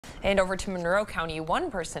And over to Monroe County,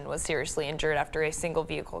 one person was seriously injured after a single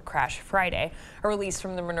vehicle crash Friday. A release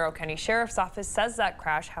from the Monroe County Sheriff's Office says that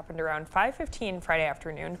crash happened around 5:15 Friday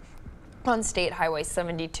afternoon on State Highway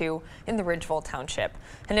 72 in the Ridgeville Township.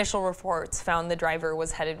 Initial reports found the driver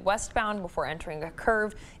was headed westbound before entering a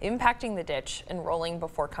curve, impacting the ditch and rolling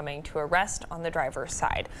before coming to a rest on the driver's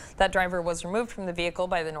side. That driver was removed from the vehicle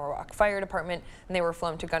by the Norwalk Fire Department, and they were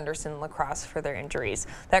flown to Gunderson La Crosse for their injuries.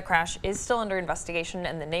 That crash is still under investigation,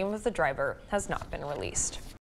 and the name of the driver has not been released.